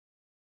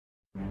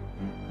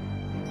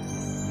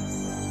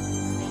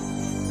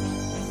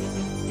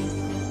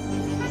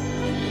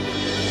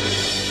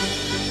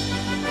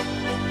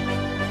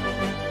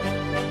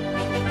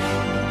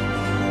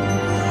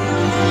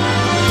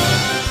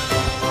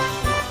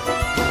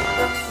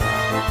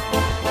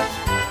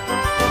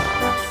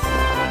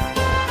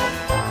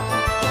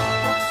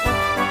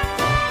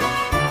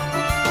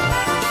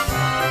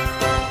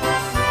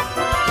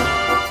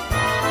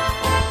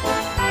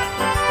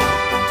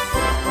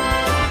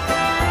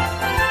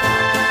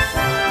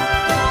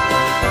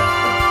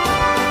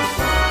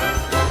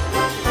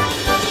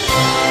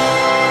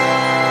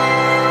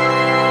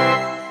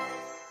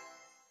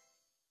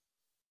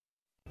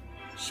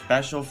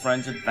Special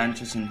Friends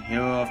Adventures in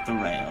Hero of the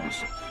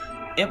Rails.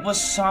 It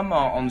was summer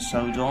on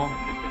Sodor.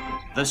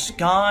 The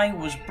sky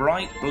was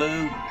bright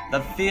blue, the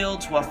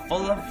fields were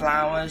full of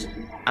flowers,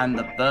 and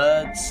the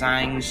birds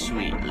sang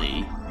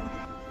sweetly.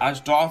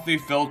 As Dorothy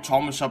filled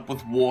Thomas up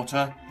with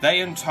water, they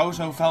and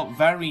Toto felt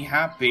very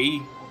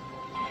happy.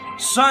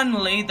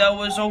 Suddenly there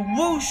was a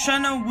whoosh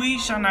and a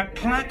whoosh and a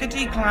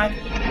clackety-clack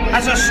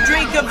as a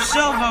streak of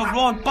silver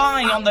roared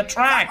by on the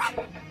track.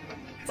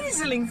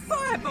 Fizzling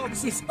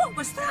fireboxes! What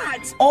was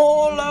that?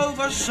 All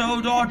over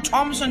Sodor,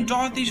 Thomas and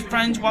Dorothy's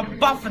friends were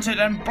buffeted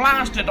and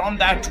blasted on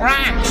their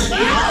tracks.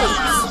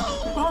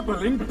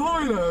 Bubbling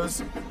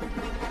boilers!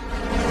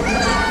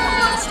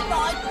 That's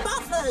my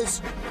buffers!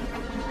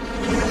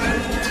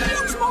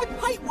 What's my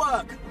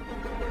paintwork?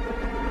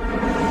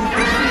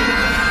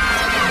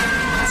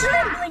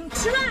 Trembling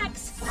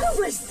tracks!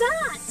 Who was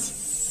that?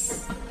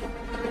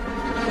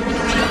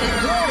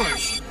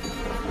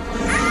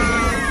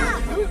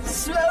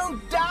 Slow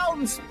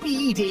down,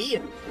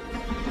 Speedy!